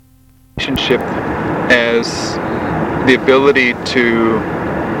relationship as the ability to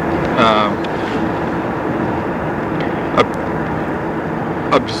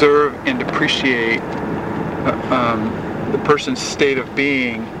observe and appreciate the person's state of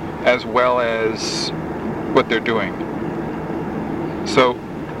being as well as what they're doing. So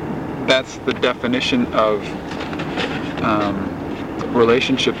that's the definition of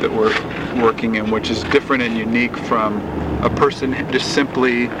relationship that we're working in, which is different and unique from a person just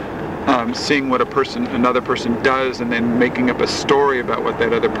simply seeing what another person does and then making up a story about what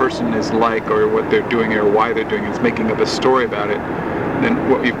that other person is like or what they're doing or why they're doing it. It's making up a story about it. Then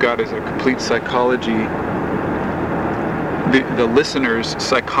what you've got is a complete psychology. The listener's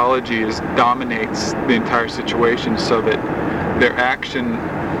psychology dominates the entire situation, so that their action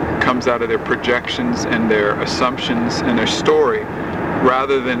comes out of their projections and their assumptions and their story,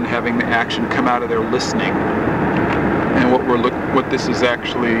 rather than having the action come out of their listening. And what this is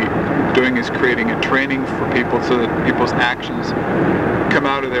actually doing is creating a training for people so that people's actions come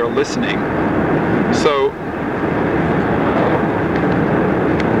out of their listening. So,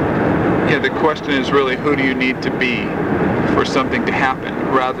 yeah, the question is really, who do you need to be for something to happen,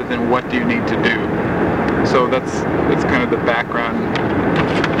 rather than what do you need to do. So that's kind of the background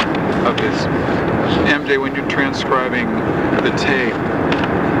of this. MJ, when you're transcribing the tape,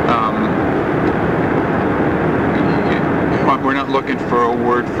 we're not looking for a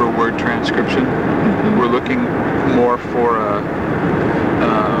word-for-word transcription. Mm-hmm. We're looking more for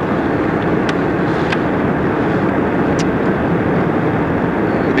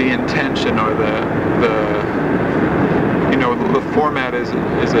the intention or the format is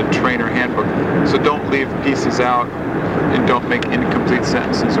a trainer handbook. So don't leave pieces out and don't make incomplete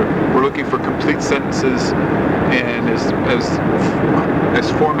sentences. We're looking for complete sentences and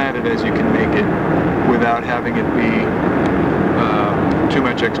as formatted as you can make it without having it be too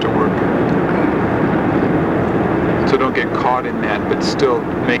much extra work. So don't get caught in that, but still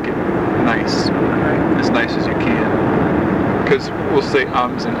make it nice, as nice as you can. Because we'll say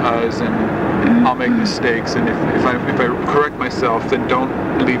ums and uhs, and I'll make mistakes, and if I correct myself, then don't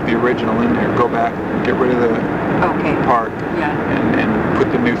leave the original in there. Go back, get rid of the part, and put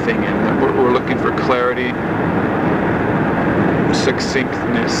the new thing in. We're looking for clarity,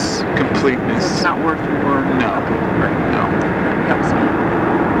 succinctness, completeness. So it's not word for word. No. Okay, right. No. That helps me.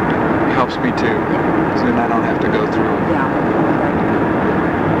 It helps me too. Yeah. So then I don't have to go through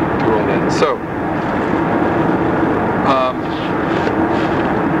all that. So.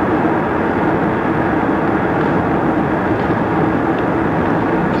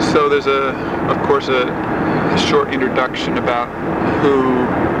 So there's of course a short introduction about who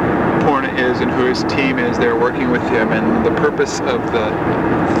Poorna is and who his team is. They're working with him, and the purpose of the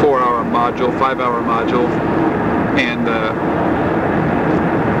 4-hour module, 5-hour module, and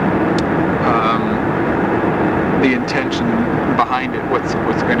the intention behind it, what's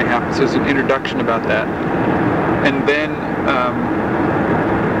going to happen. So there's an introduction about that, and then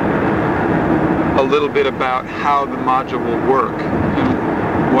a little bit about how the module will work. And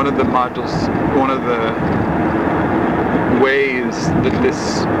one of the ways that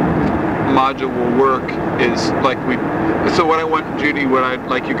this module will work is so what I want, Judy, what I'd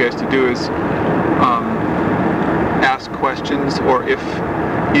like you guys to do is ask questions, or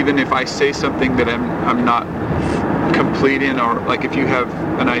even if I say something that I'm not complete in, or like if you have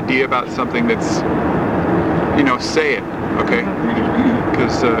an idea about something that's, say it, okay?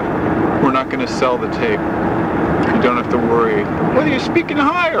 Because we're not going to sell the tape. You don't have to worry whether you're speaking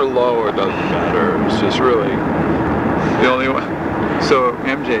high or low, it doesn't matter. It's just really the only one. So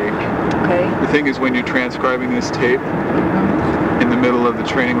MJ, the thing is, when you're transcribing this tape, in the middle of the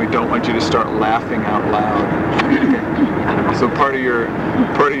training, we don't want you to start laughing out loud. So part of your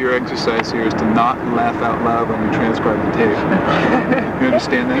exercise here is to not laugh out loud when you transcribe the tape. You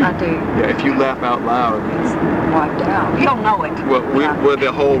understand that? I do. Yeah, if you laugh out loud, it's wiped out. He'll know it. Well,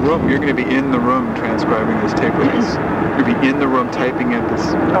 the whole room, you're going to be in the room transcribing this tape with us. You'll be in the room typing at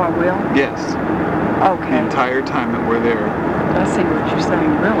this. Oh, I will? Yes. Okay. The entire time that we're there. I see what you're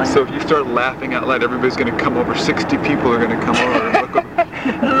saying, really. So if you start laughing out loud, everybody's going to come over. 60 people are going to come over and look over.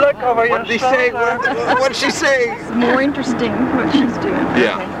 Look over your shoulder. What did she say? It's more interesting what she's doing.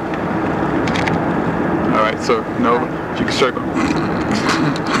 Yeah. Okay. All right, so if you can start going.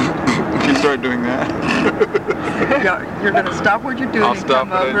 If you start doing that. You're going to stop what you're doing. I'll stop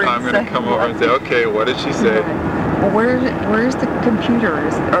it. I'm going to come over and say, okay, what did she say? Well, where's the computer?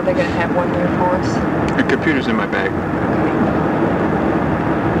 Are they going to have one there for us? The computer's in my bag.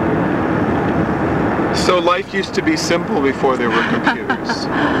 So life used to be simple before there were computers.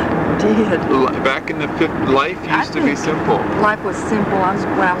 Did. Back in the life used to be simple. Life was simple.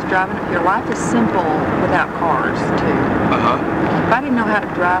 When I was driving up here, life is simple without cars too. If I didn't know how to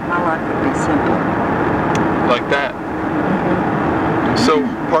drive, my life would be simple. Like that. So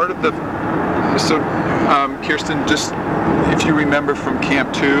part of the, Kirsten, just if you remember from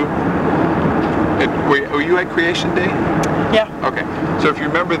Camp 2, were you at Creation Day? Yeah. Okay. So if you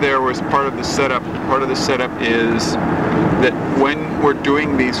remember, there was part of the setup is that when we're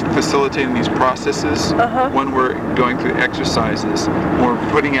doing facilitating these processes, when we're going through exercises, when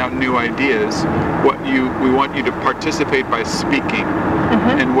we're putting out new ideas, we want you to participate by speaking.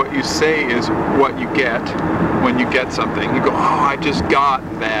 And what you say is what you get when you get something. You go, oh, I just got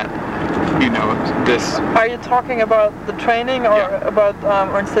that. This. Are you talking about the training or about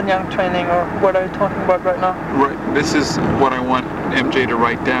Ernst & Young training, or what are you talking about right now? Right. This is what I want MJ to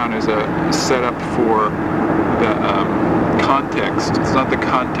write down as a setup for the context. It's not the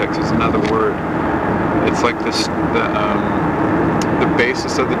context, it's another word. It's like the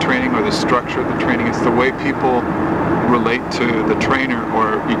basis of the training or the structure of the training. It's the way people relate to the trainer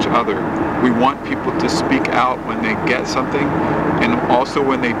or each other. We want people to speak out when they get something and also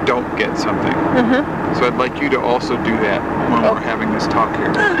when they don't get something. So I'd like you to also do that when we're having this talk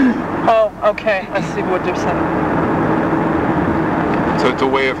here. Oh, okay. I see what you're saying. So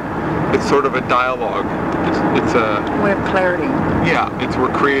it's sort of a dialogue. It's a way of clarity. Yeah,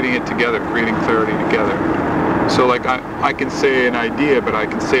 we're creating it together, creating clarity together. So like I can say an idea, but I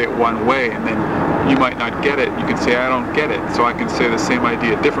can say it one way, and then you might not get it. You can say, I don't get it. So I can say the same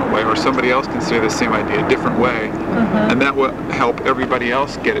idea a different way, or somebody else can say the same idea a different way. And that will help everybody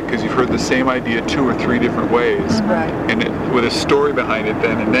else get it, because you've heard the same idea 2 or 3 different ways. Right. And with a story behind it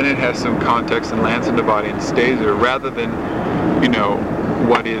then, and then it has some context and lands in the body and stays there, rather than,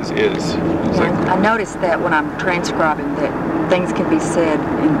 what is. I noticed that when I'm transcribing that things can be said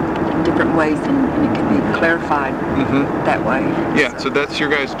in different ways and it can be clarified that way. Yeah, so that's your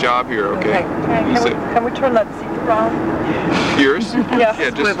guys' job here, okay? Can we turn that seat around? Yours? Yeah.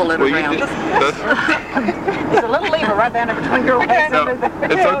 Just swivel it around. There's a little lever right down between your legs.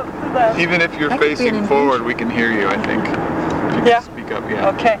 No, even if you're facing forward, we can hear you, I think. If you speak up,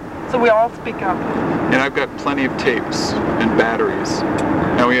 Okay, so we all speak up. And I've got plenty of tapes and batteries.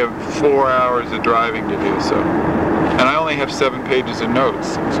 And we have 4 hours of driving to do so. And I only have 7 pages of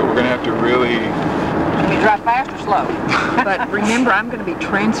notes, so we're going to have to really... Can you drive fast or slow? But remember, I'm going to be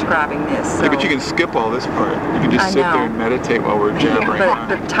transcribing this. So. Yeah, but you can skip all this part. You can just sit there and meditate while we're jabbering on.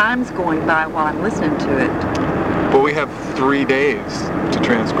 But time's going by while I'm listening to it. But we have 3 days to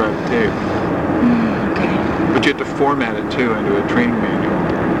transcribe the tape. Okay. But you have to format it, too, into a training manual.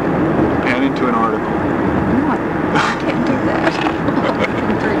 And into an article. No, I can't do that.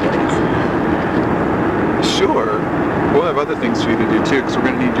 In 3 days. Sure. We'll have other things for you to do too, because we're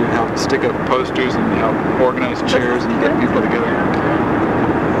going to need you to help stick up posters and help organize chairs and get people together.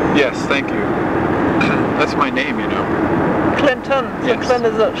 Yes, thank you. That's my name, Clinton. Yes. So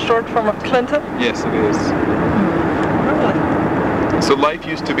Clinton is a short form of Clinton? Yes, it is. Really? So life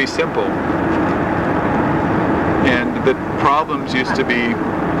used to be simple. And the problems used to be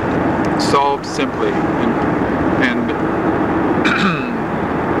solved simply. And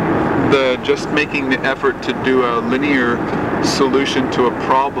just making the effort to do a linear solution to a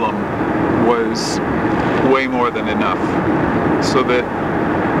problem was way more than enough. So that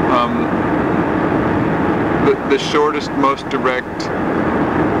the shortest, most direct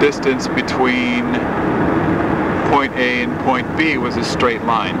distance between point A and point B was a straight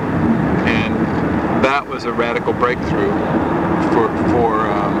line. And that was a radical breakthrough for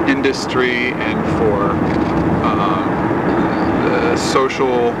industry and for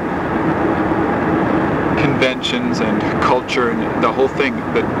social conventions and culture and the whole thing.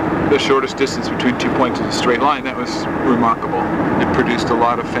 That the shortest distance between 2 points is a straight line. That was remarkable. It produced a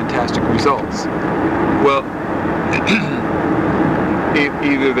lot of fantastic results. Well,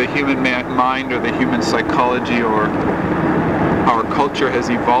 either the human mind or the human psychology or our culture has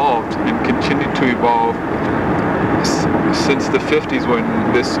evolved and continued to evolve since the 50s, when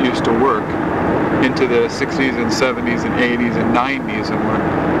this used to work, into the 60s and 70s and 80s and 90s, and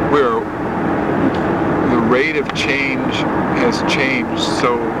the rate of change has changed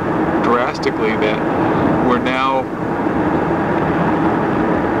so drastically that we're now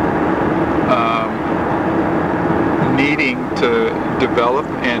needing to develop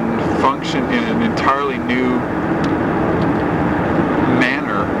and function in an entirely new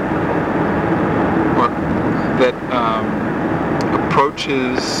manner, that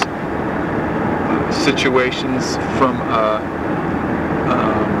approaches situations from a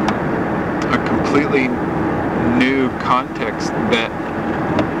completely new context that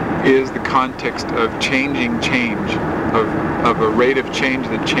is the context of changing change, of a rate of change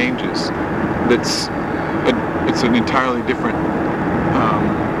that changes. It's an entirely different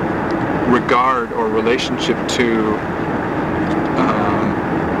regard or relationship to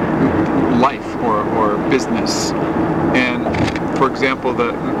life or business. And for example,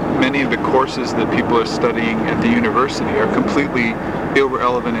 many of the courses that people are studying at the university are completely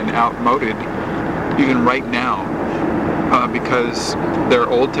irrelevant and outmoded even right now, because they're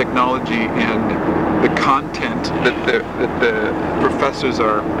old technology, and the content that the professors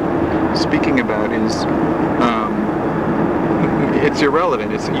are speaking about is it's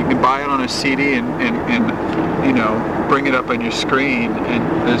irrelevant. You can buy it on a CD and bring it up on your screen,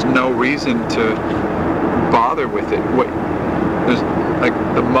 and there's no reason to bother with it. There's like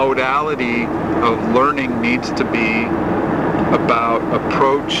the modality of learning needs to be about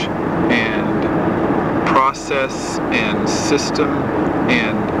approach and process and system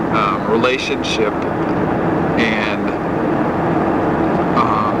and relationship and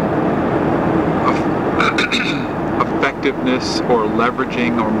effectiveness or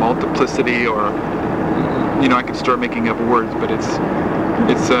leveraging or multiplicity, or I could start making up words, but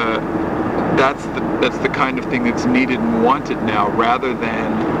that's the kind of thing that's needed and wanted now, rather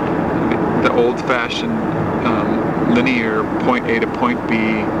than the old-fashioned linear point A to point B,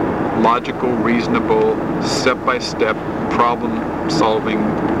 logical, reasonable, step-by-step problem-solving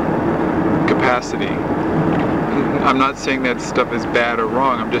capacity. I'm not saying that stuff is bad or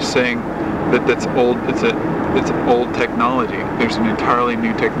wrong. I'm just saying that that's old. It's old technology. There's an entirely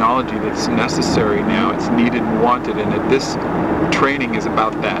new technology that's necessary now. It's needed and wanted, and that this training is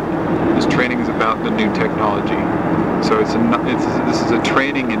about that. This training is about the new technology. So this is a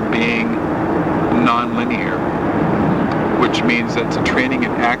training in being non-linear, which means that it's a training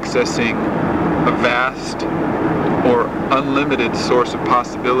in accessing a vast or unlimited source of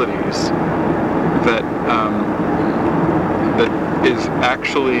possibilities that is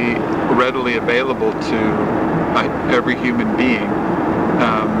actually readily available to every human being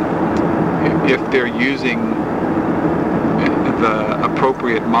if they're using the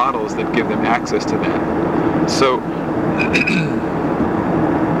appropriate models that give them access to that. So let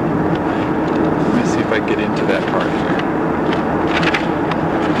me see if I get into that part here.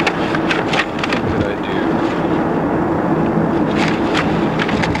 What did I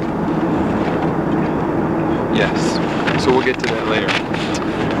do? Yes. So we'll get to that later.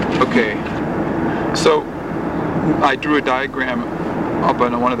 Okay. So I drew a diagram up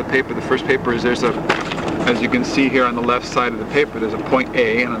on one of the paper. The first paper is as you can see here on the left side of the paper, there's a point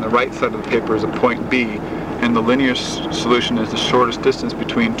A, and on the right side of the paper is a point B. And the linear solution is the shortest distance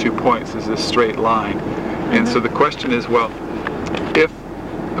between 2 points, is this straight line. And so the question is, well,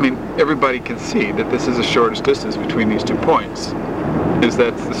 everybody can see that this is the shortest distance between these 2 points,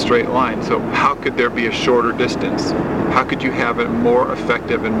 that's the straight line. So how could there be a shorter distance? How could you have a more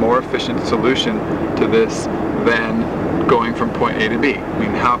effective and more efficient solution to this than going from point A to B?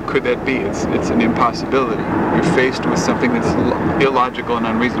 How could that be? It's an impossibility. You're faced with something that's illogical and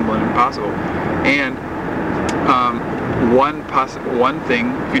unreasonable and impossible. And one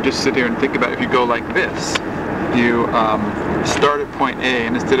thing, if you just sit here and think about it, if you go like this, you start at point A,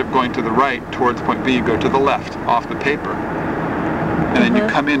 and instead of going to the right towards point B, you go to the left off the paper. And then you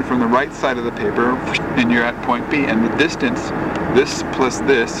come in from the right side of the paper, and you're at point B, and the distance, this plus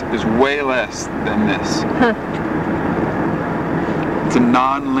this, is way less than this. It's a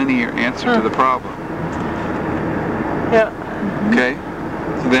non-linear answer to the problem. Yeah. Okay?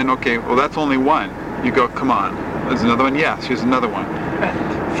 So then, well, that's only one. You go, come on. There's another one? Yes, here's another one.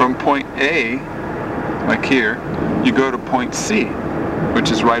 From point A, like here, you go to point C,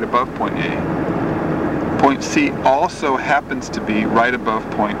 which is right above point A. Point C also happens to be right above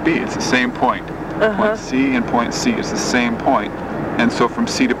point B. It's the same point. Point C and point C is the same point. And so from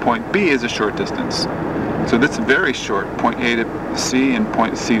C to point B is a short distance. So that's very short. Point A to C and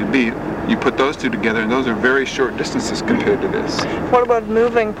point C to B. You put those two together, and those are very short distances compared to this. What about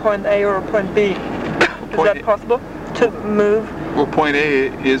moving point A or point B? Is that possible to move? Well, point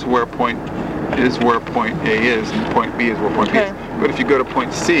A is where point A is, and point B is where point B is. But if you go to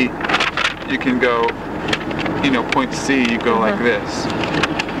point C, you can go, point C, you go like this.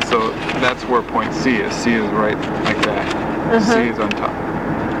 So that's where point C is. C is right like that. C is on top.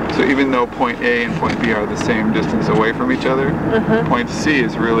 So even though point A and point B are the same distance away from each other, point C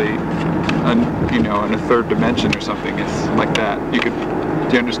is really, in a third dimension or something. It's like that. Do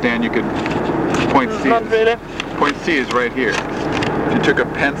you understand? Point C. Not really. Point C is right here. If you took a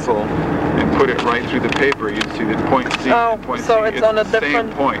pencil and put it right through the paper, you'd see that point C and point C is the same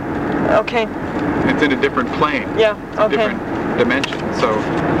point. Okay. It's in a different plane. Yeah. It's a Okay. different dimension. So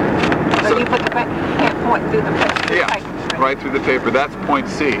you put can't point through the paper. yeah, right through the paper. That's point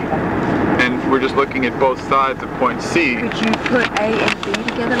C. And we're just looking at both sides of point C. Could you put A and B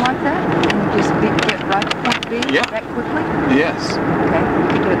together like that and just get right to point B Yeah. that quickly? Yes. Okay, you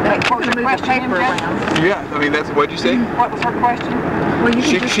could do it that. What was You the could move the question, paper MJ? around. Yeah, I mean, that's, what'd you say? What was her question? Well,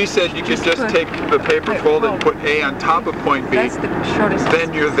 you could She said you could just put- take the paper fold and put A on top of point B. That's the shortest.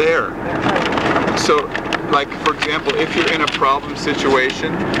 Then you're there. So, like, for example, if you're in a problem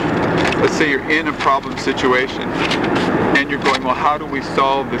situation, let's say you're in a problem situation, and you're going, well, how do we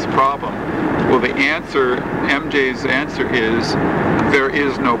solve this problem? Well, the answer, MJ's answer is, there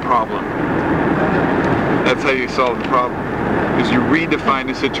is no problem. That's how you solve the problem. Is you redefine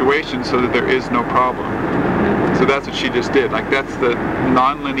the situation so that there is no problem. So that's what she just did. Like, that's the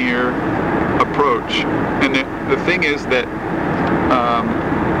nonlinear approach. And the thing is that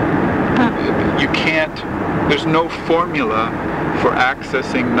you can't, there's no formula for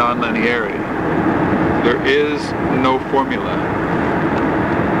accessing nonlinearity. There is no formula.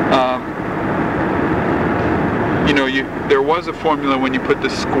 There was a formula when you put the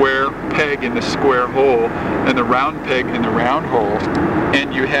square peg in the square hole and the round peg in the round hole,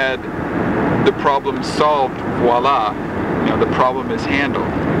 and you had the problem solved, voila, the problem is handled.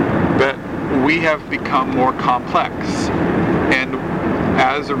 But we have become more complex, and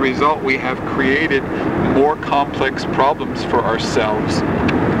as a result, we have created more complex problems for ourselves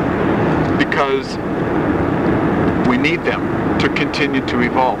because we need them to continue to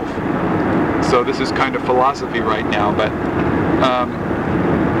evolve. So this is kind of philosophy right now, but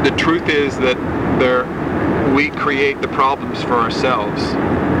the truth is that we create the problems for ourselves.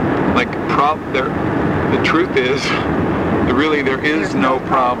 Like, the truth is, really, there is no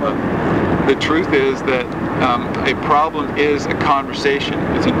problem. The truth is that a problem is a conversation.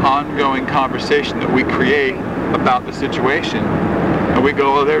 It's an ongoing conversation that we create about the situation. And we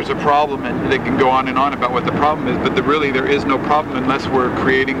go, oh, there's a problem, and they can go on and on about what the problem is, but really there is no problem unless we're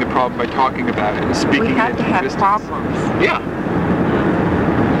creating the problem by talking about it and speaking We have it to into have existence. problems. Yeah.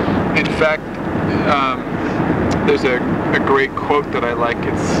 In fact, there's a great quote that I like.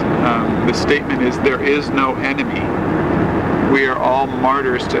 It's the statement is, there is no enemy. We are all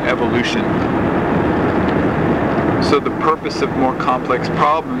martyrs to evolution. So the purpose of more complex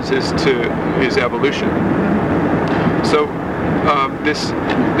problems is evolution. So this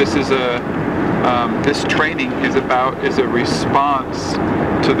training is a response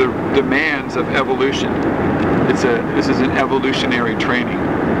to the demands of evolution. This is an evolutionary training.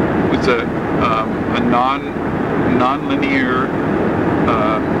 It's a non-linear,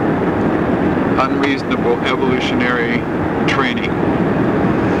 unreasonable evolutionary training.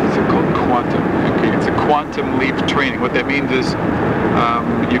 It's called quantum. Okay, it's a quantum leap training. What that means is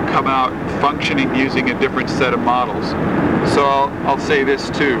you come out functioning using a different set of models. So I'll say this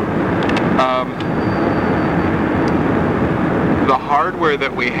too. The hardware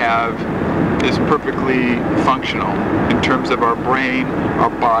that we have is perfectly functional in terms of our brain, our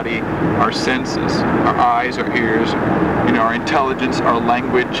body, our senses, our eyes, our ears, our intelligence, our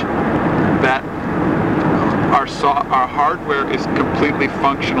language. That our hardware is completely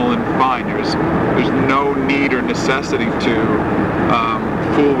functional and fine. There's no need or necessity to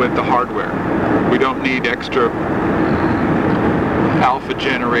fool with the hardware. We don't need extra alpha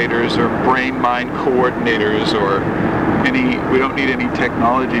generators or brain-mind coordinators or we don't need any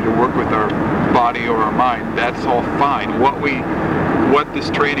technology to work with our body or our mind. That's all fine. What this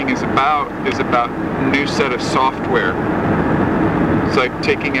training is about a new set of software. It's like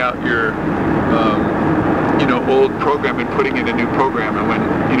taking out your old program and putting in a new program. And when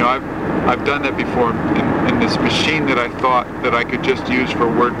I've done that before, and this machine that I thought that I could just use for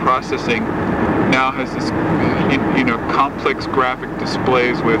word processing now has this complex graphic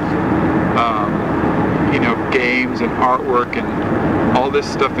displays with games and artwork and all this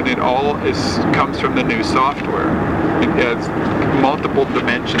stuff, and it all comes from the new software. It adds multiple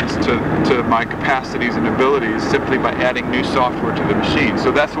dimensions to my capacities and abilities simply by adding new software to the machine.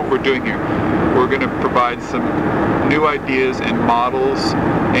 So that's what we're doing here. We're going to provide some new ideas and models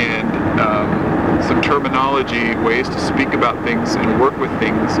and some terminology, ways to speak about things and work with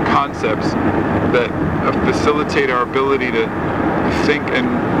things, concepts that facilitate our ability to think and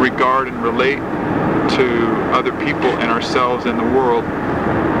regard and relate to other people and ourselves and the world,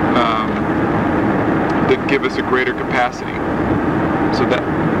 that give us a greater capacity. So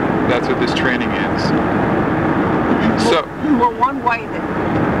that's what this training is. So, well, one way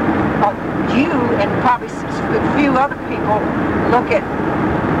that you and probably a few other people look at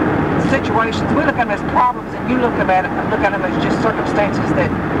situations, we look at them as problems, and you look at them as just circumstances that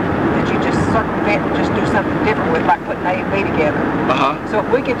circumvent and just do something different with, like putting A and B together. So if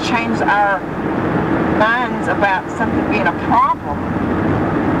we could change our minds about something being a problem,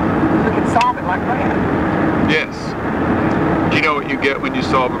 we could solve it like that. Yes. Do you know what you get when you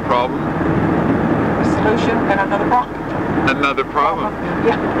solve a problem? A solution and another problem. Another problem.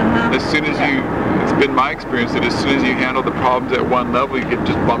 Yeah. Mm-hmm. As soon as it's been my experience that as soon as you handle the problems at one level, you get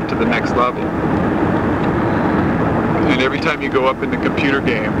just bumped to the next level. And every time you go up in the computer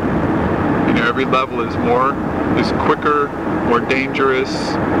game, you know, every level is quicker, more dangerous.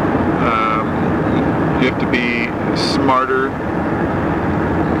 You have to be smarter.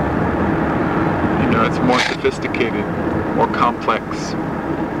 You know, it's more sophisticated, more complex.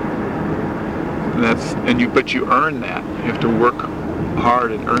 But you earn that. You have to work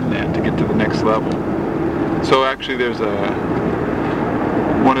hard and earn that to get to the next level. So actually, there's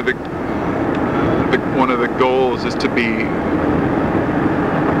one of the goals is to be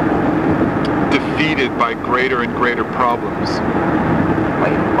defeated by greater and greater problems.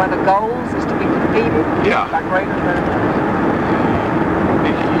 One of the goals is to be defeated by greater and greater problems.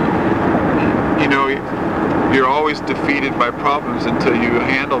 You know, you're always defeated by problems until you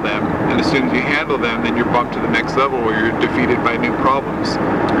handle them, and as soon as you handle them, then you're bumped to the next level where you're defeated by new problems.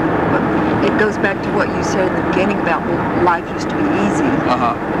 It goes back to what you said in the beginning about life used to be easy.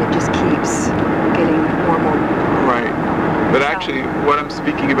 It just keeps getting more and more. Right. But actually, what I'm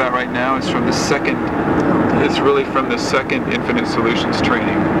speaking about right now is from the second. It's really from the second Infinite Solutions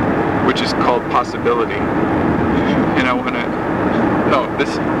training, which is called Possibility. And I want to.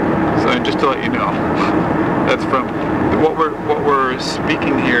 So just to let you know, that's from what we're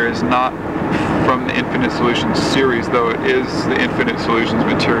speaking here is not from the Infinite Solutions series, though it is the Infinite Solutions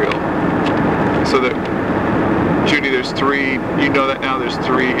material. So that, Judy, there's three, you know that now, there's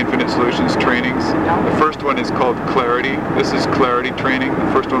 3 Infinite Solutions trainings. The first one is called Clarity. This is Clarity training.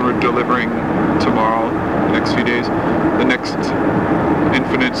 The first one we're delivering tomorrow, the next few days. The next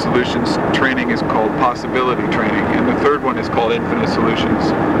Infinite Solutions training is called Possibility training. And the third one is called Infinite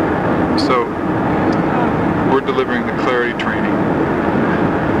Solutions. So we're delivering the Clarity training.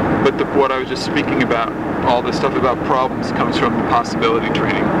 But what I was just speaking about, all the stuff about problems, comes from the Possibility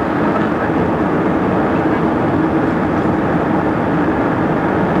training.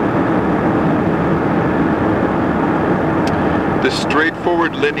 The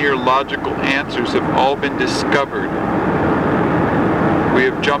straightforward, linear, logical answers have all been discovered. We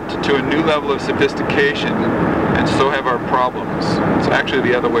have jumped to a new level of sophistication, and so have our problems. It's actually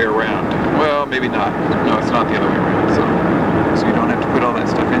the other way around. Well, maybe not. No, it's not the other way around. So you don't have to put all that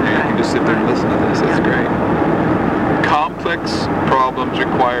stuff in there. You can just sit there and listen to this. That's great. Complex problems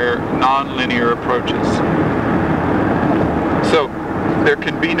require non-linear approaches. So there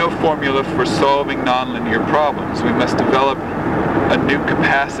can be no formula for solving non-linear problems. We must develop a new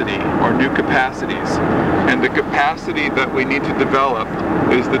capacity or new capacities, and the capacity that we need to develop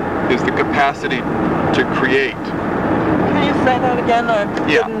is the capacity to create. Can you say that again? I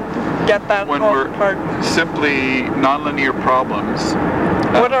didn't get that when whole we're part. Simply nonlinear problems.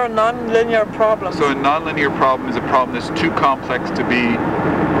 What are nonlinear problems? So a nonlinear problem is a problem that's too complex to be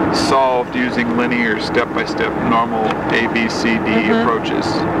solved using linear, step-by-step, normal A, B, C, D approaches.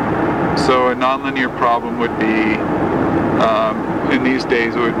 So a nonlinear problem would be, in these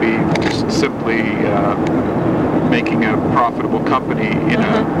days, it would be just simply making a profitable company in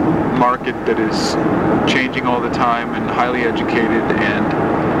a market that is changing all the time and highly educated and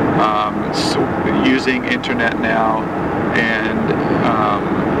using internet now, and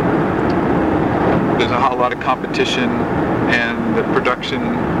there's a whole lot of competition, and the production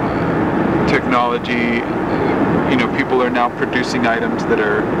technology, you know, people are now producing items that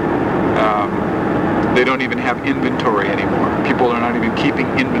are they don't even have inventory anymore. People are not even keeping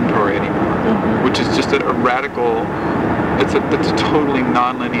inventory anymore, which is just a radical. That's a totally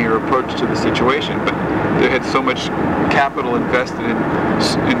non-linear approach to the situation. But they had so much capital invested in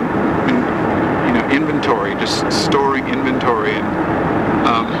you know, inventory, just storing inventory,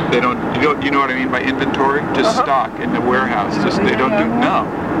 and they don't. You know what I mean by inventory? Just stock in the warehouse. Just they don't do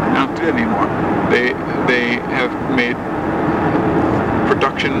it anymore. They have made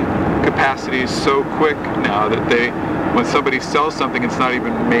production capacities so quick now that when somebody sells something, it's not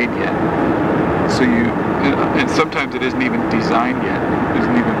even made yet. So and sometimes it isn't even designed yet. It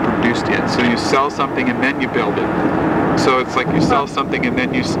isn't even produced yet. So you sell something and then you build it. So it's like you sell something and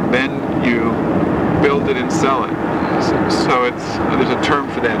then you build it and sell it. So there's a term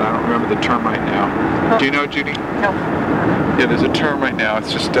for that. I don't remember the term right now. Do you know, Judy? No. Yeah, there's a term right now.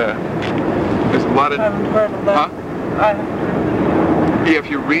 It's just there's a lot of. I haven't heard of that. Yeah,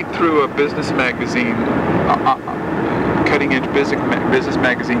 if you read through a business magazine, cutting-edge business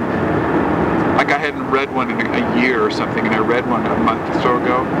magazine, like I hadn't read one in a year or something, and I read one a month or so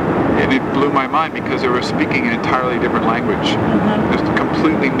ago, and it blew my mind because they were speaking an entirely different language. There's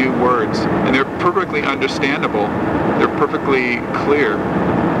completely new words, and they're perfectly understandable. They're perfectly clear,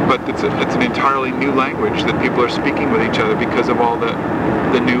 but it's an entirely new language that people are speaking with each other because of all the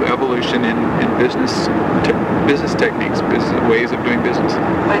new evolution in business techniques, business ways of doing business.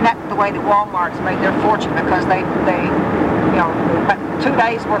 But isn't that the way that Walmart's made their fortune? Because they about 2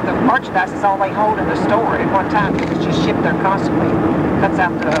 days worth of merchandise is all they hold in the store at one time. It's just shipped there constantly. Cuts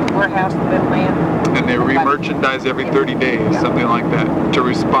out the warehouse, the middleman. And they re-merchandise every 30 days, something like that, to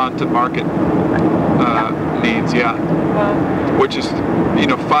respond to market needs. Yeah. Which is,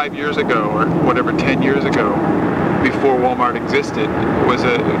 5 years ago or whatever, 10 years ago, before Walmart existed, was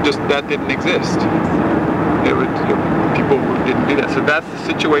just that didn't exist. People didn't do that. So that's the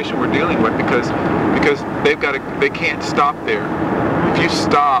situation we're dealing with because they can't stop there. If you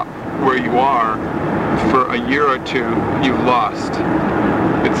stop where you are for a year or two, you've lost.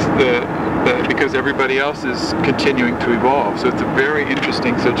 It's because everybody else is continuing to evolve. So it's a very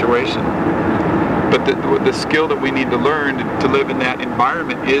interesting situation. But the skill that we need to learn to live in that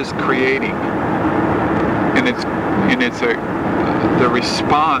environment is creating. The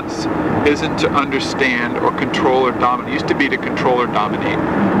response isn't to understand or control or dominate. It used to be to control or dominate.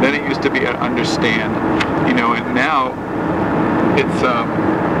 Then it used to be to understand, and now it's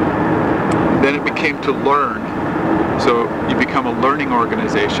then it became to learn. So you become a learning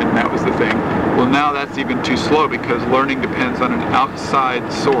organization. That was the thing. Well, now that's even too slow because learning depends on an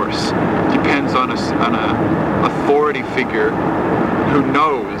outside source. Depends on a authority figure who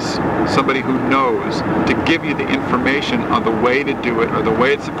knows, somebody who knows, to give you the information on the way to do it, or the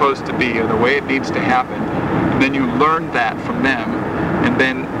way it's supposed to be, or the way it needs to happen. And then you learn that from them, and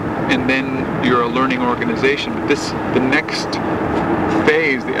then you're a learning organization. But the next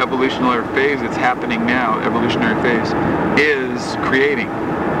phase, the evolutionary phase that's happening now, is creating.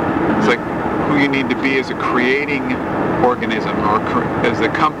 It's like who you need to be as a creating organism, or as a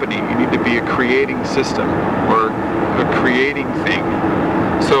company. You need to be a creating system, or a creating thing.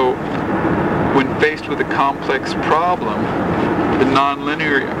 So when faced with a complex problem, the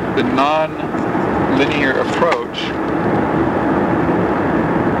non-linear approach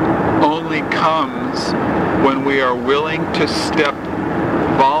only comes when we are willing to step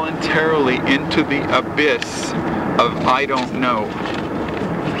voluntarily into the abyss of I don't know,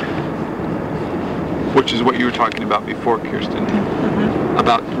 which is what you were talking about before, Kirsten,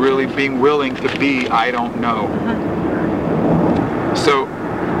 about really being willing to be I don't know. So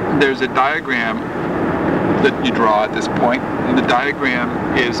there's a diagram that you draw at this point, and the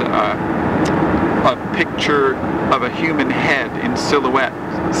diagram is a picture of a human head in silhouette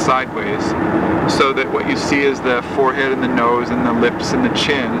sideways, so that what you see is the forehead and the nose and the lips and the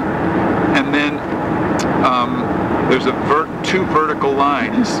chin, and then there's two vertical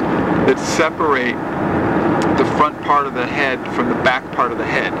lines that separate the front part of the head from the back part of the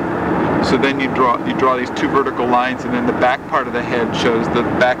head. So then you draw these two vertical lines, and then the back part of the head shows the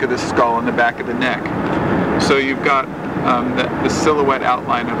back of the skull and the back of the neck. So you've got the silhouette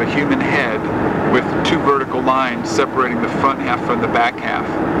outline of a human head with two vertical lines separating the front half from the back half.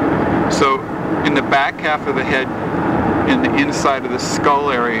 So in the back half of the head, in the inside of the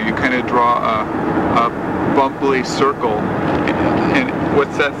skull area, you kind of draw a bumpy circle, and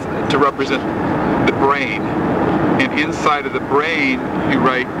what's that to represent? The brain. And inside of the brain, you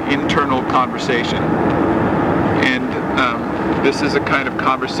write internal conversation. And this is a kind of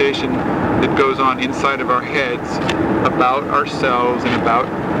conversation that goes on inside of our heads about ourselves and about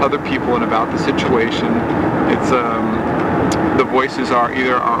other people and about the situation. It's the voices are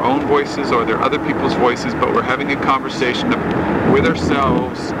either our own voices or they're other people's voices, but we're having a conversation with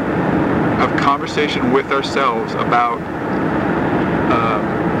ourselves, about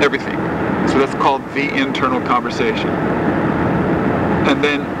everything. So that's called the internal conversation. And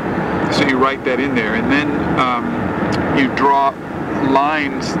then, so you write that in there, and then you draw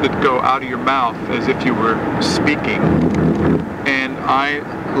lines that go out of your mouth as if you were speaking, and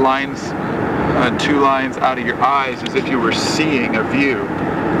two lines out of your eyes as if you were seeing a view.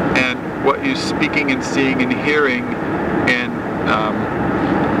 And what you're speaking and seeing and hearing, and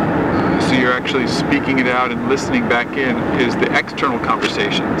so you're actually speaking it out and listening back in, is the external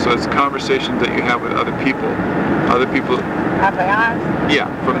conversation. So it's conversations that you have with other people. Other people. Have the eyes? Yeah,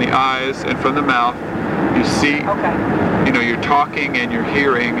 from the eyes and from the mouth. You see. Okay. You're talking and you're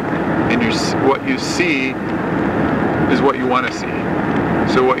hearing, and what you see is what you want to see.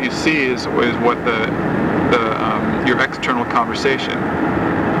 So what you see is what your external conversation.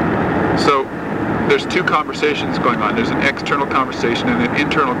 So there's two conversations going on. There's an external conversation and an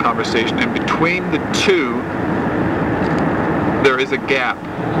internal conversation, and between the two, there is a gap.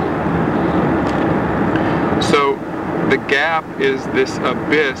 So the gap is this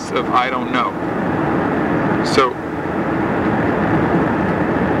abyss of I don't know. So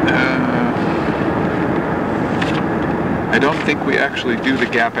I don't think we actually do the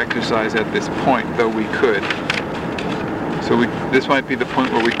gap exercise at this point, though we could. So this might be the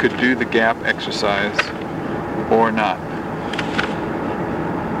point where we could do the gap exercise or not.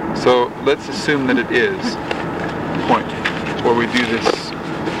 So let's assume that it is the point where we do this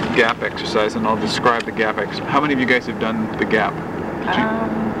gap exercise, and I'll describe the gap exercise. How many of you guys have done the gap?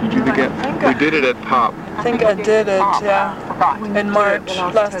 Did you do the gap? We did it at POP. I think I did it, yeah, in March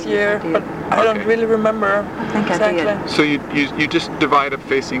last year, but I don't really remember exactly. I did. So you just divide up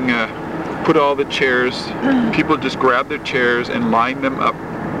facing, put all the chairs, people just grab their chairs and line them up.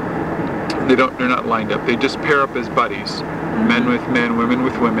 They're not lined up, they just pair up as buddies, men with men, women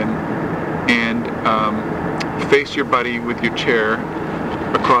with women, and face your buddy with your chair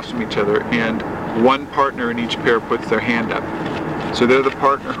across from each other, and one partner in each pair puts their hand up. So they're the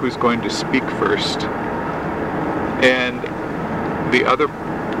partner who's going to speak first, and the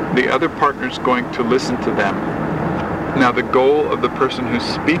other partner's going to listen to them. Now the goal of the person who's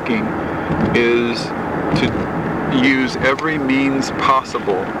speaking is to use every means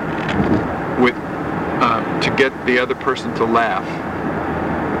possible with to get the other person to laugh,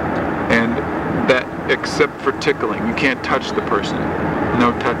 and that except for tickling. You can't touch the person,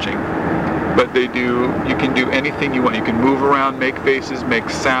 no touching. But you can do anything you want. You can move around, make faces, make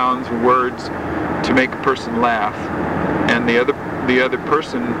sounds, words to make a person laugh. And the other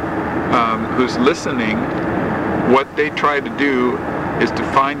person who's listening, what they try to do is to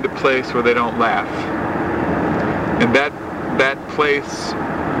find the place where they don't laugh. And that place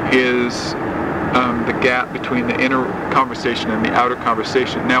is the gap between the inner conversation and the outer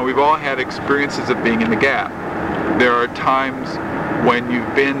conversation. Now, we've all had experiences of being in the gap. There are times when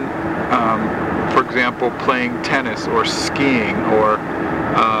you've been, for example, playing tennis or skiing or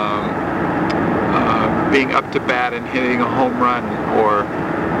being up to bat and hitting a home run, or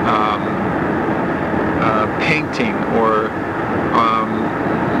painting, or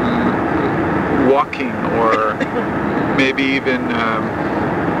walking, or maybe even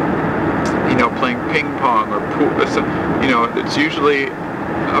playing ping pong or pool. It's usually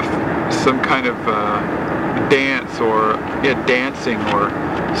some kind of dance, or dancing, or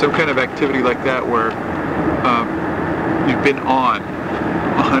some kind of activity like that where you've been on,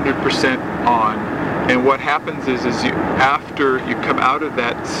 100% on. And what happens is after you come out of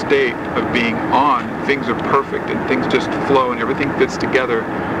that state of being on, things are perfect and things just flow and everything fits together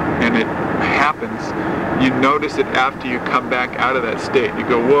and it happens. You notice it after you come back out of that state. You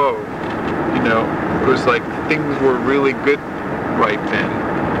go, whoa, it was like things were really good right then.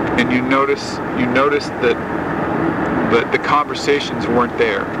 And you notice that the conversations weren't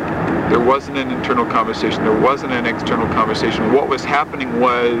there. There wasn't an internal conversation. There wasn't an external conversation. What was happening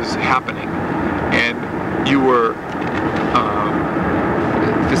was happening. And you were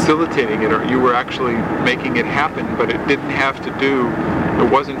facilitating it, or you were actually making it happen, but it didn't have to do,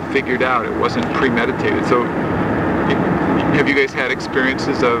 it wasn't figured out, it wasn't premeditated. So have you guys had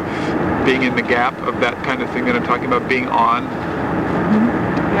experiences of being in the gap, of that kind of thing that I'm talking about, being on?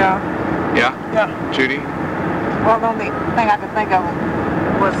 Yeah. Yeah? Yeah. Judy? Well, the only thing I could think of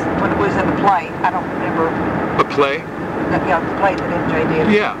was when it was in the play. I don't remember. A play? The play that MJ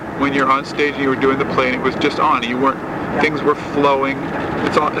did. Yeah, when you're on stage and you were doing the play and it was just on, you weren't, things were flowing.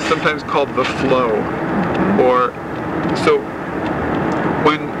 It's sometimes called the flow. Or, so,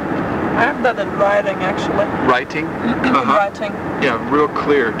 when... I have that in writing, actually. Writing? Writing. Yeah, real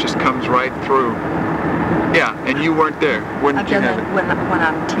clear, just comes right through. Yeah, and you weren't there. When did you have it? When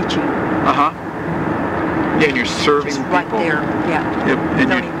I'm teaching. Yeah, and you're serving Just people. right there, yeah. Yep.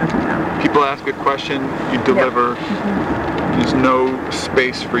 And people ask a question, you deliver. There's no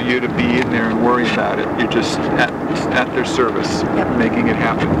space for you to be in there and worry about it. You're just at their service, making it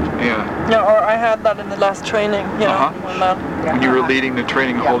happen. Yeah. Yeah, or I had that in the last training, when you were leading the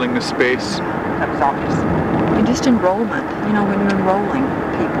training, holding the space. That was obvious. And just enrollment, when you're enrolling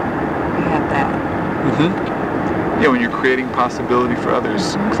people, you have that. Yeah, when you're creating possibility for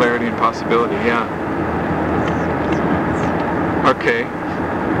others, clarity and possibility, Okay.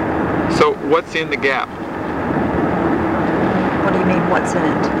 So what's in the gap? What do you mean, what's in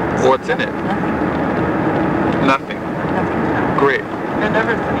it? What's in it? Nothing. Nothing. Great. And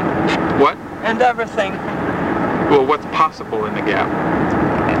everything. What? And everything. Well, what's possible in the gap?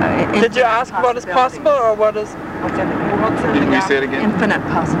 Did you ask what is possible, or what is... What's in the gap? Can you say it again? Infinite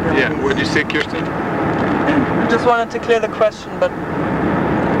possibilities. Yeah. What did you say, Kirsten? I just wanted to clear the question, but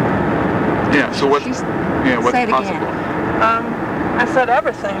Yeah. So what's Say what's it possible? again. I said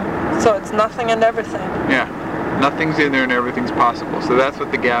everything. So it's nothing and everything. Yeah. Nothing's in there and everything's possible. So that's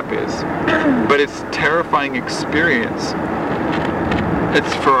what the gap is. But it's a terrifying experience.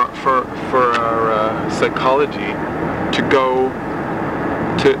 It's for our psychology to go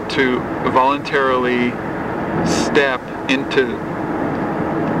to voluntarily step into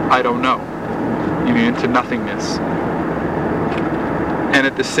I don't know, into nothingness. And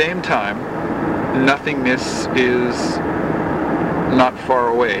at the same time, nothingness is not far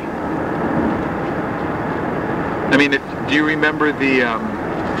away. I mean, do you remember the, I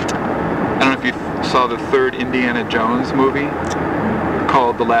don't know if you saw the third Indiana Jones movie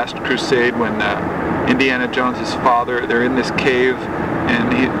called The Last Crusade, when Indiana Jones' father, they're in this cave,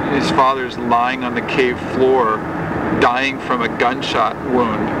 and his father's lying on the cave floor, dying from a gunshot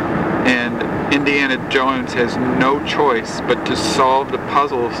wound. And Indiana Jones has no choice but to solve the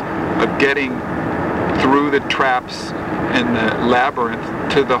puzzles of getting through the traps and the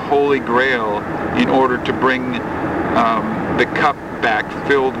labyrinth to the Holy Grail in order to bring the cup back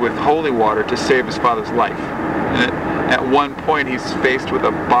filled with holy water to save his father's life. And at one point he's faced with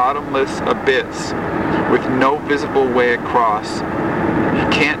a bottomless abyss with no visible way across. He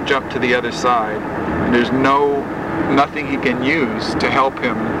can't jump to the other side. And there's nothing he can use to help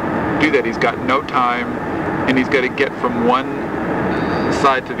him do that. He's got no time, and he's got to get from one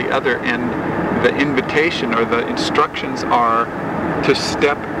side to the other, and the invitation or the instructions are to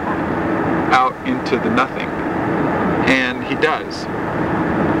step out into the nothing. And he does.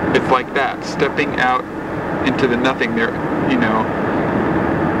 It's like that, stepping out into the nothing.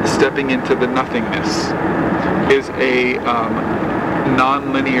 Stepping into the nothingness is a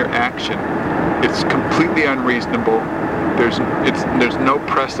non-linear action. It's completely unreasonable. There's no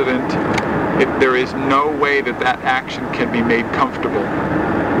precedent. There is no way that action can be made comfortable.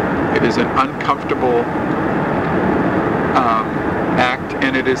 It is an uncomfortable act,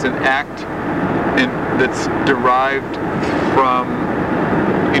 and it is an act that's derived from,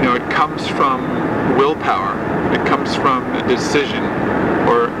 it comes from willpower. It comes from a decision,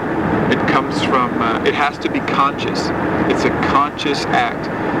 or it comes from, it has to be conscious. It's a conscious act.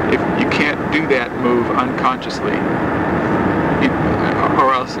 If you can't do that move unconsciously,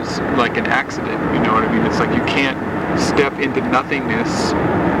 or else it's like an accident, you know what I mean? It's like you can't step into nothingness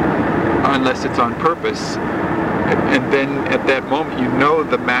unless it's on purpose. And then at that moment,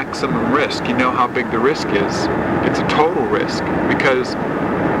 the maximum risk. You know how big the risk is. It's a total risk, because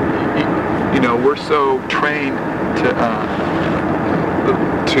we're so trained to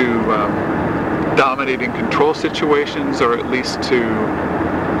dominate and control situations, or at least to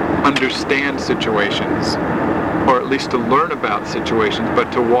understand situations, or at least to learn about situations.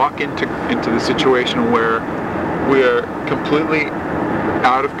 But to walk into the situation where we are completely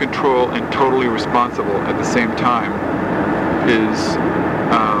out of control and totally responsible at the same time is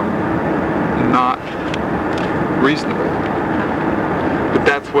not reasonable. But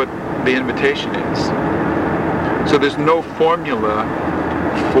that's what the invitation is. So there's no formula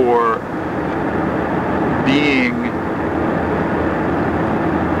for being,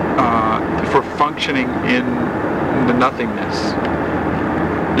 for functioning in the nothingness.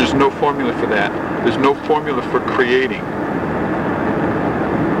 There's no formula for that. There's no formula for creating.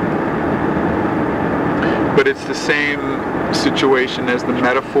 But it's the same situation as the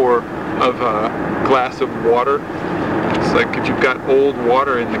metaphor of a glass of water. It's like if you've got old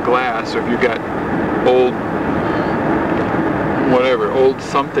water in the glass, or if you've got old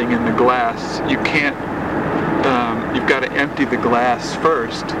something in the glass, you can't, you've got to empty the glass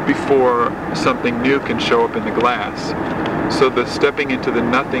first before something new can show up in the glass. So the stepping into the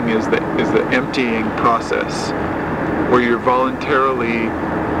nothing is the emptying process, where you're voluntarily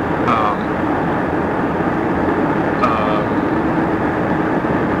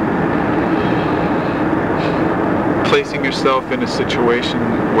placing yourself in a situation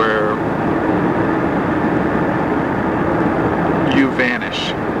where you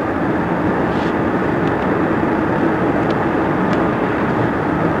vanish.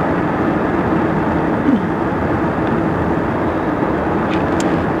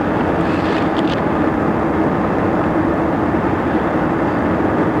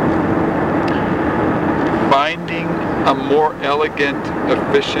 Finding a more elegant,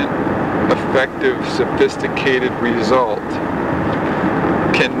 efficient, effective, sophisticated result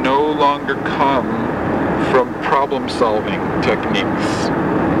can no longer come from problem-solving techniques.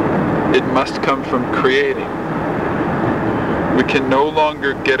 It must come from creating. We can no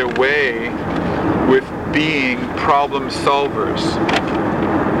longer get away with being problem solvers.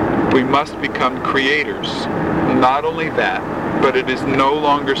 We must become creators. Not only that, but it is no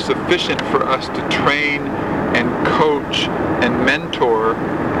longer sufficient for us to train and coach and mentor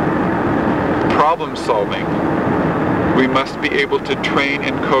problem solving. We must be able to train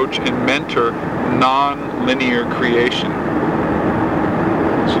and coach and mentor non-linear creation.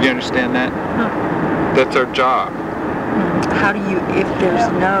 So do you understand that? That's our job. How do you, if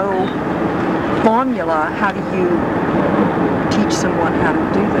there's no formula, how do you teach someone how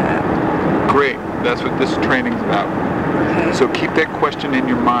to do that? Great. That's what this training's about. Okay. So keep that question in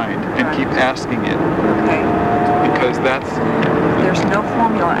your mind and keep asking it. Okay. Because that's... There's no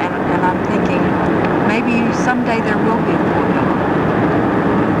formula, and I'm thinking maybe someday there will be a formula.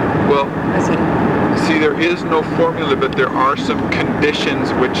 Well, Is it? see, there is no formula, but there are some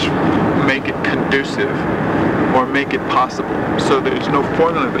conditions which make it conducive or make it possible. So there's no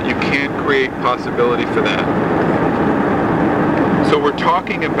formula, but you can create possibility for that. So we're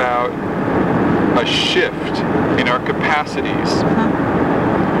talking about a shift in our capacities,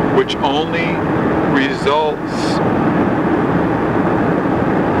 which only results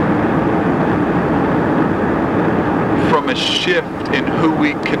from a shift in who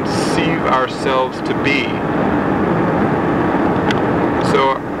we conceive ourselves to be.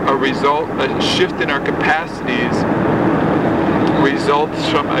 So a shift in our capacities results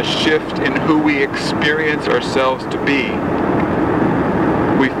from a shift in who we experience ourselves to be.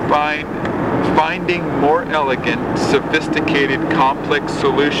 We finding more elegant, sophisticated, complex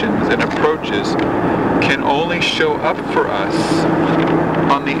solutions and approaches can only show up for us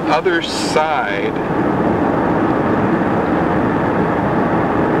on the other side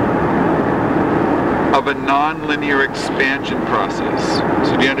of a non-linear expansion process.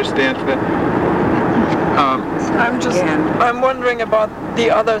 So do you understand that? I'm wondering about the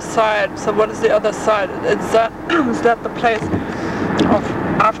other side. So what is the other side? Is that the place of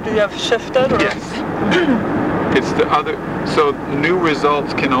after you have shifted? Or? Yes. It's the other. So new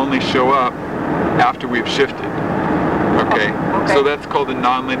results can only show up after we've shifted. Okay. So that's called the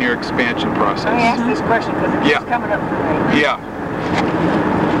non-linear expansion process. Let me ask this question because it keeps coming up for me. Yeah.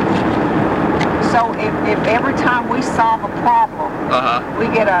 So if every time we solve a problem, we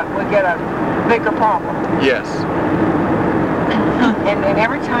get a bigger problem. Yes. And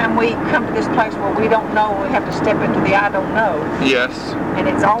every time we come to this place where we don't know, we have to step into the I don't know. Yes. And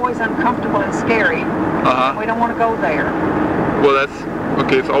it's always uncomfortable and scary. We don't want to go there. Well, that's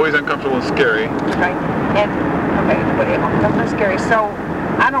okay. It's always uncomfortable and scary. Okay. But it's uncomfortable and scary. So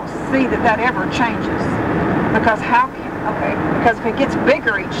I don't see that ever changes because because if it gets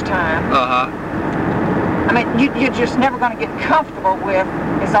bigger each time. I mean, you're just never going to get comfortable with.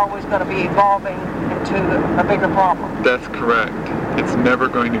 It's always going to be evolving into a bigger problem. That's correct. It's never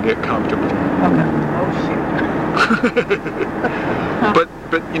going to get comfortable. Okay. Oh shit.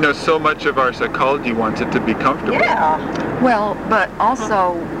 But you know, so much of our psychology wants it to be comfortable. Yeah. Well, but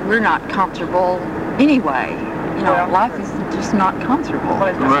also we're not comfortable anyway. You know, life is just not comfortable.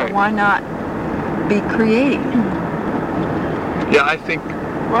 Right. So why not be creating? Yeah, I think.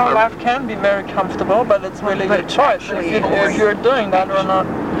 Well, life can be very comfortable, but it's really your choice if you're doing that or not.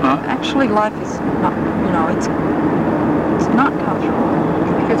 Actually, life is not. You know, it's not comfortable.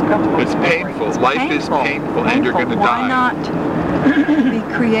 It's comfortable. It's painful. Life is painful, and you're going to die. Why not be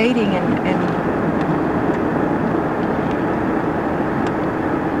creating and?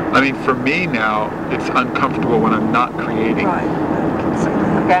 I mean, for me now, it's uncomfortable when I'm not creating. Right.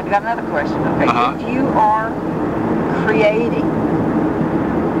 Okay, I've got another question. Okay, if you are creating,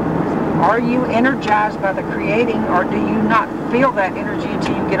 are you energized by the creating, or do you not feel that energy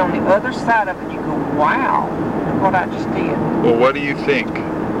until you get on the other side of it and you go, wow, look what I just did? Well, what do you think?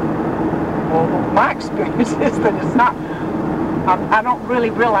 Well, my experience is that it's not, I don't really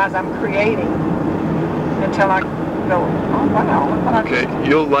realize I'm creating until I go, oh wow, look what I just did.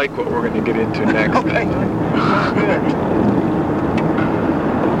 You'll like what we're going to get into next. Okay, good.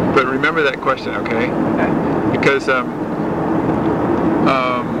 But remember that question, okay? Okay. Because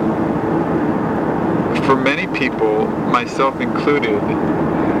for many people, myself included,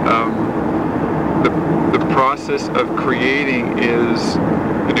 the process of creating is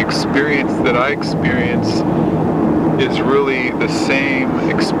an experience that I experience is really the same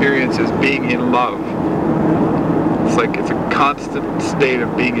experience as being in love. It's like it's a constant state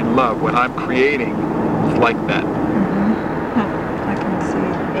of being in love. When I'm creating, it's like that. I can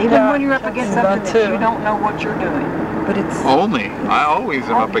see. Even when you're up against something that you don't know what you're doing. But it's I always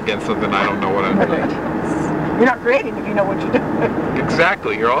am up against something I don't know what I'm doing. You're not creating if you know what you're doing.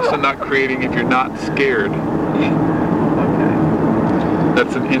 Exactly. You're also not creating if you're not scared. Okay.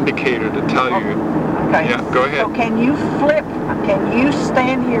 That's an indicator to tell you Okay. Yeah, go ahead. So can you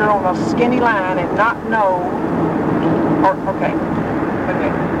stand here on a skinny line and not know, or, okay,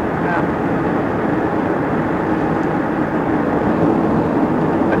 okay.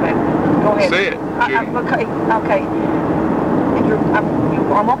 Okay, go ahead. Say it, Judy. Okay.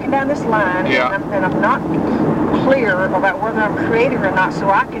 I'm walking down this line, Yeah. and I'm not clear about whether I'm creating or not, so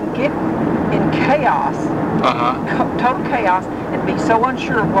I can get in chaos, total chaos, and be so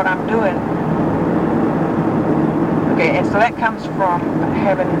unsure of what I'm doing. Okay, and so that comes from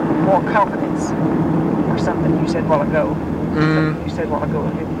having more confidence, or something you said a while ago. Something you said a while ago.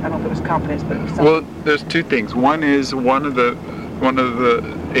 I don't know if it was confidence, but it was something. Well, there's two things. One is one of the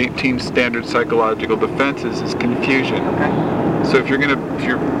 18 standard psychological defenses is confusion. Okay. So if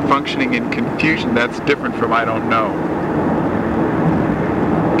you're functioning in confusion, that's different from I don't know.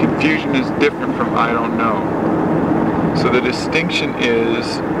 Confusion is different from I don't know. So the distinction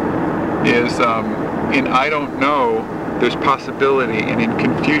is in I don't know, there's possibility, and in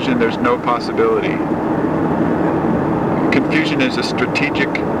confusion, there's no possibility. Confusion is a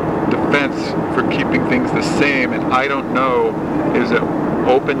strategic defense for keeping things the same, and I don't know is an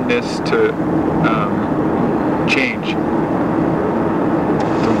openness to change.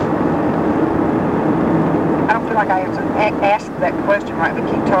 I don't feel like I asked that question right, but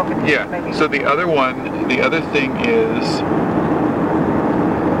keep talking. Yeah. Maybe. So the other thing is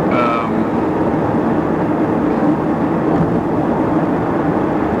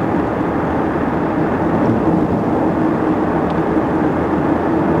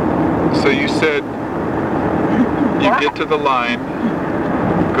so you said you get to the line.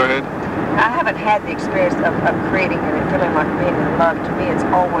 Go ahead. I haven't had the experience of creating and feeling like being in love. To me, it's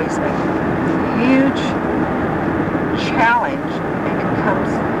always a huge challenge, and it comes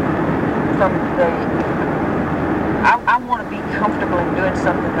from I want to be comfortable in doing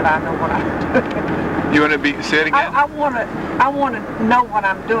something that I know what I'm doing. You want to say it again? I want to know what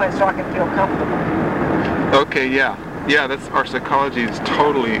I'm doing so I can feel comfortable. Okay, yeah. That's our psychology is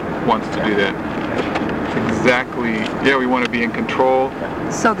totally wants to do that. Exactly. Yeah, we want to be in control.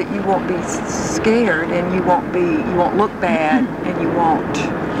 So that you won't be scared, and you won't look bad, and you won't,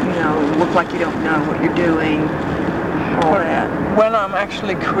 look like you don't know what you're doing, all that. When I'm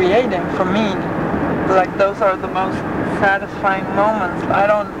actually creating, for me, like those are the most satisfying moments. I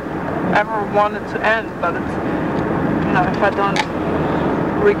don't ever want it to end, but it's, if I don't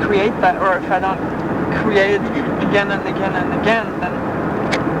recreate that, or if I don't create it again and again and again, then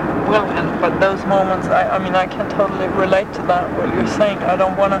it will end. But those moments, I can totally relate to that, what you're saying. I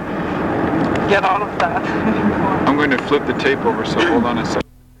don't want to get out of that anymore. I'm going to flip the tape over, so hold on a second.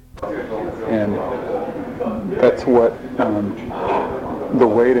 And that's what the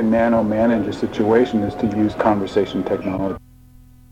way to nano manage a situation is to use conversation technology.